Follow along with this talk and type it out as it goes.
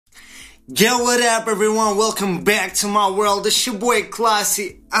Yo, what up everyone, welcome back to my world. It's your boy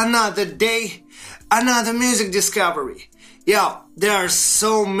Khasi. Another day, another music discovery. Yo, there are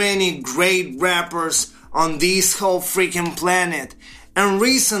so many great rappers on this whole freaking planet. And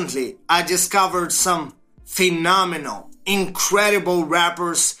recently, I discovered some phenomenal, incredible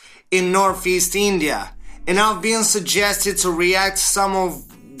rappers in Northeast India. And I've been suggested to react to some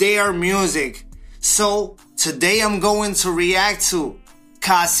of their music. So, today I'm going to react to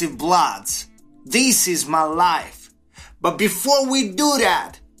Khasi Bloodz. This is my life. But before we do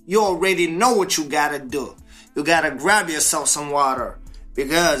that, you already know what you gotta do. You gotta grab yourself some water,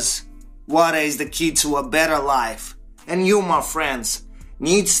 because water is the key to a better life. And you, my friends,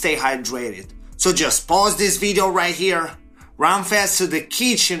 need to stay hydrated. So just pause this video right here, run fast to the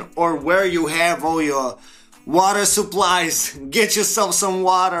kitchen or where you have all your water supplies, get yourself some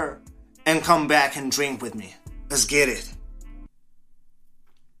water, and come back and drink with me. Let's get it.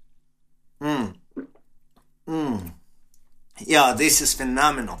 Yo, this is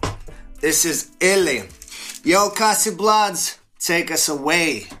phenomenal. This is illy. Yo, Khasi Bloodz, take us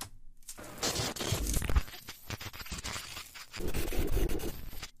away.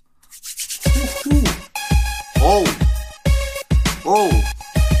 Oh.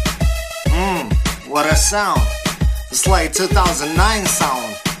 What a sound. It's like 2009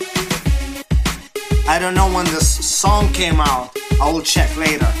 sound. I don't know when this song came out. I will check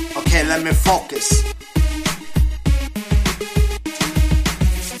later. Okay, let me focus.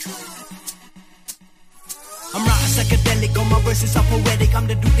 I'm rockin' psychedelic, all my verses are poetic. I'm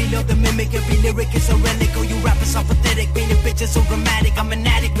the dude they love to mimic. Every lyric is a relic. All you rappers are pathetic, painting pictures so dramatic. I'm an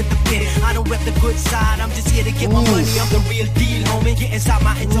addict with the pen. I don't rep the good side, I'm just here to get my money. I'm the real deal, homie. Get inside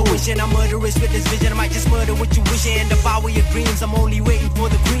my intuition. I'm murderous with this vision. I might just murder what you wish and devour your dreams. I'm only waiting for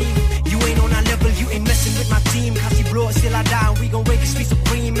the cream. You ain't on our level, you ain't messing with my team. Khasi Bloodz till I die, we gon' raid the streets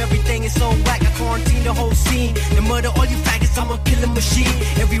supreme. Everything is so whack, I quarantine the whole scene. And murder all you faggots, I'm a killing machine.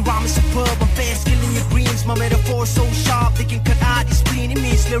 Every rhyme is superb, I'm fast killing your dreams. My metaphor so sharp, they can cut out your spleen. It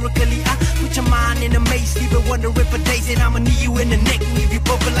means lyrically, I put your mind in a maze. Leave it wondering for days, and I'ma knee you in the neck, leave you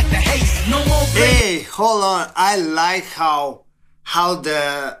broken like the haze. No more play. Hey, hold on. I like how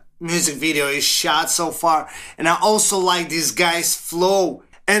the music video is shot so far, and I also like this guy's flow.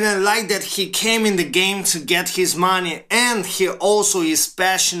 And I like that he came in the game to get his money, and he also is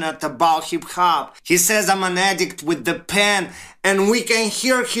passionate about hip-hop. He says, I'm an addict with the pen, and we can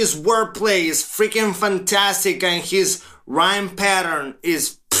hear his wordplay is freaking fantastic, and his rhyme pattern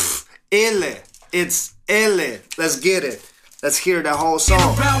is illy. It's illy. Let's get it. Let's hear the whole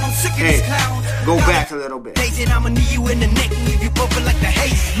song. Hey, go back a little bit. I'ma knee you in the neck, leave you broken like the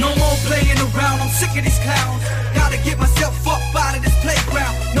haze. No more playing around, I'm sick of these clowns. Gotta get myself up out of this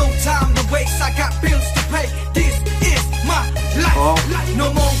playground. No time to waste, I got bills to pay. This is my life.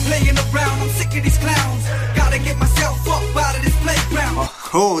 No more playing around, I'm sick of these clowns. Gotta get myself up out of this playground.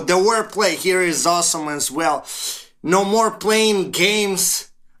 Oh, the wordplay here is awesome as well. No more playing games.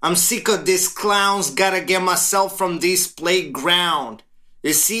 I'm sick of these clowns, gotta get myself from this playground.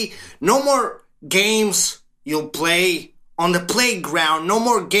 You see, no more games you'll play on the playground. No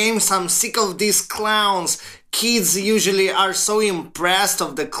more games, I'm sick of these clowns. Kids usually are so impressed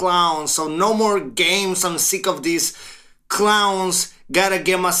of the clowns. So no more games, I'm sick of these clowns. Gotta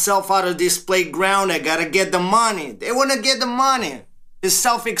get myself out of this playground, I gotta get the money. They wanna get the money. It's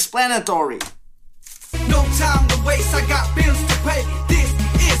self-explanatory. No time to waste, I got bills to pay. This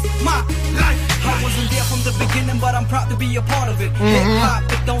is my life. I wasn't there from the beginning, but I'm proud to be a part of it.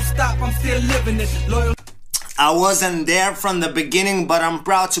 Hip-hop, it don't stop, I'm still living it. Loyal. I wasn't there from the beginning, but I'm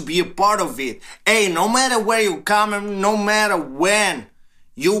proud to be a part of it. Hey, no matter where you come, no matter when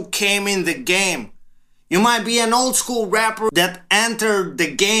you came in the game, you might be an old school rapper that entered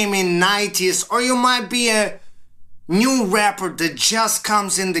the game in 90s, or you might be a new rapper that just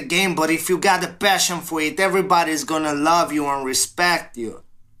comes in the game, but if you got a passion for it, everybody's gonna love you and respect you.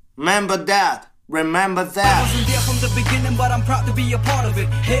 Remember that. Remember that. I wasn't there from the beginning, but I'm proud to be a part of it.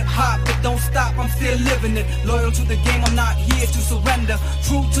 Hip-hop, it don't stop, I'm still living it. Loyal to the game, I'm not here to surrender.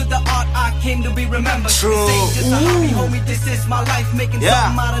 True to the art, I came to be remembered. True. This ain't just a hobby, homie, this is my life. Making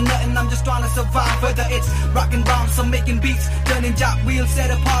something out of nothing, I'm just trying to survive. Whether it's rockin' rhymes or making beats, turning job wheels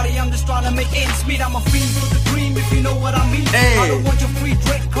at a party, I'm just trying to make ends meet. I'm a fiend for the dream, if you know what I mean. Hey, I don't want your free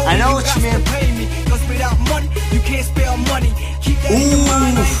drink, code, I know what you mean. Pay me, cause without money, you can't spell money. Keep that in your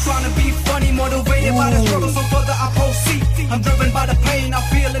mind, I ain't trying to be funny. Motivated by the struggle, so further I proceed. I'm driven by the pain I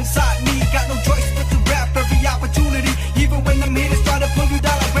feel inside me. Got no choice but to rap every opportunity. Even when the haters try to pull you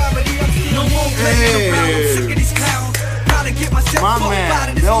down like gravity, I'm still no more playing around. I'm sick of these clowns. Gotta get myself up out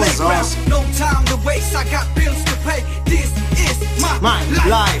of this playground. No time to waste, I got bills to pay. This is my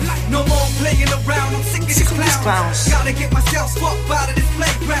life. No more playing around, I'm sick of these clowns. Gotta get myself swept out of this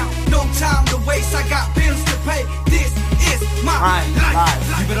playground. No time to waste, I got bills to pay. This is my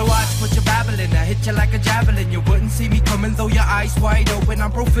life. You better watch what you're babbling. I hit you like a javelin. You wouldn't see me coming though your eyes wide open.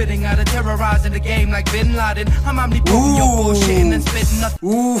 I'm profiting out of terrorizing the game like Bin Laden. I'm omnipotent, you're bullshitting and spitting nothing.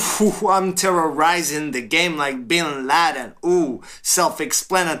 Ooh, I'm terrorizing the game like Bin Laden. Ooh,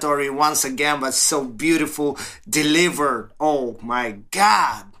 self-explanatory once again, but so beautiful delivered. Oh my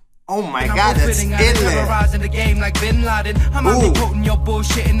God. Oh my God, that's it. Terrorizing the game like Bin Laden. I'm omnipotent, you're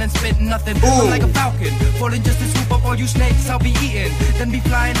bullshitting and spitting nothing. I'm like a falcon, falling just to swoop up all you snakes I'll be eating. Then be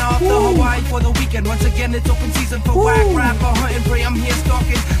flying off to Hawaii for the weekend. Once again, it's open season for whack rap or hunting prey. I'm here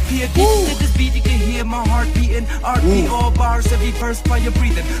stalking. Be addicted to this beat, you can hear my heart beating. RP all bars, every verse while you're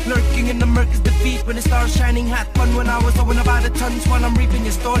breathing. Lurking in the murk is defeat when it starts shining. Had fun when I was throwing about the tons while I'm reaping.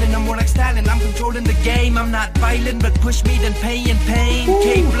 You're stalling, I'm more like Stalin. I'm controlling the game. I'm not violent, but push me then pay in pain.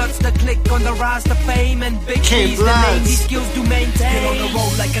 Bloodz the click on the rise to fame and big keys. The name these skills do maintain. Hit on the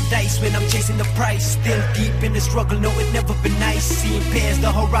road like a dice when I'm chasing the price. Still deep in the struggle, no it never been nice. Seeing past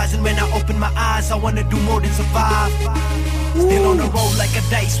the horizon when I open my eyes. I wanna do more than survive. Still on the road like a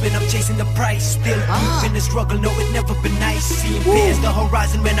dice when I'm chasing the price. Still deep in the struggle, no it never been nice. Seeing past the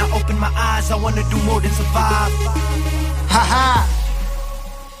horizon when I open my eyes. I wanna do more than survive. Haha.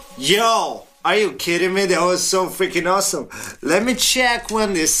 Yo, are you kidding me? That was so freaking awesome. Let me check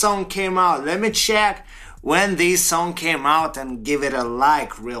when this song came out. Let me check when this song came out and give it a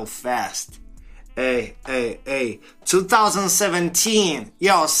like real fast. Hey. 2017.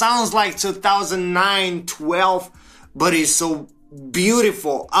 Yo, sounds like 2009, 12, but it's so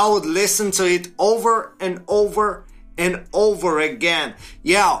beautiful. I would listen to it over and over and over again.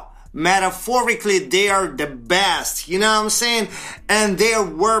 Yo, metaphorically, they are the best. You know what I'm saying? And their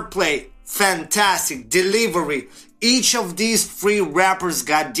wordplay, fantastic. Delivery. Each of these three rappers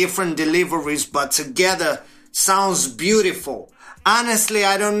got different deliveries, but together sounds beautiful. Honestly,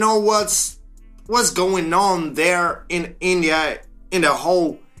 I don't know what's going on there in India, in the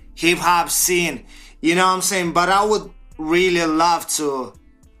whole hip-hop scene. You know what I'm saying? But I would really love to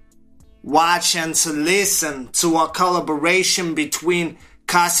watch and to listen to a collaboration between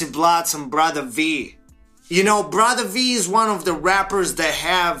Khasi, Bloodz and Brother V. You know, Brother V is one of the rappers that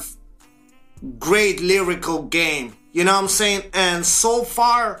have great lyrical game. You know what I'm saying? And so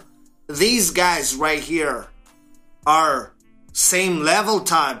far, these guys right here are same level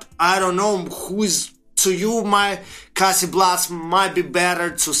type. I don't know who's to you. My Khasi, Bloodz might be better.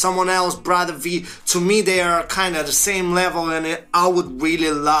 To someone else, Brother V. To me, they are kind of the same level, and I would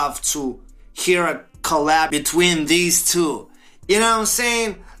really love to hear a collab between these two. You know what I'm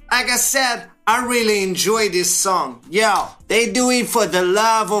saying? Like I said, I really enjoy this song. Yo, they do it for the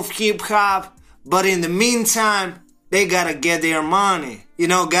love of hip-hop, but in the meantime, they gotta get their money. You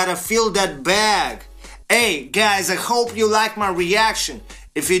know, gotta fill that bag. Hey, guys, I hope you liked my reaction.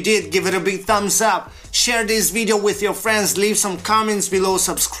 If you did, give it a big thumbs up. Share this video with your friends. Leave some comments below.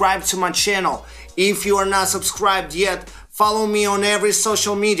 Subscribe to my channel. If you are not subscribed yet, follow me on every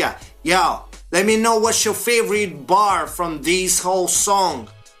social media. Yo, let me know what's your favorite bar from this whole song.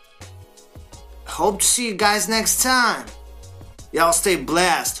 Hope to see you guys next time. Y'all stay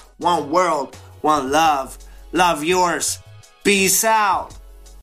blessed. One world, one love. Love yours. Peace out.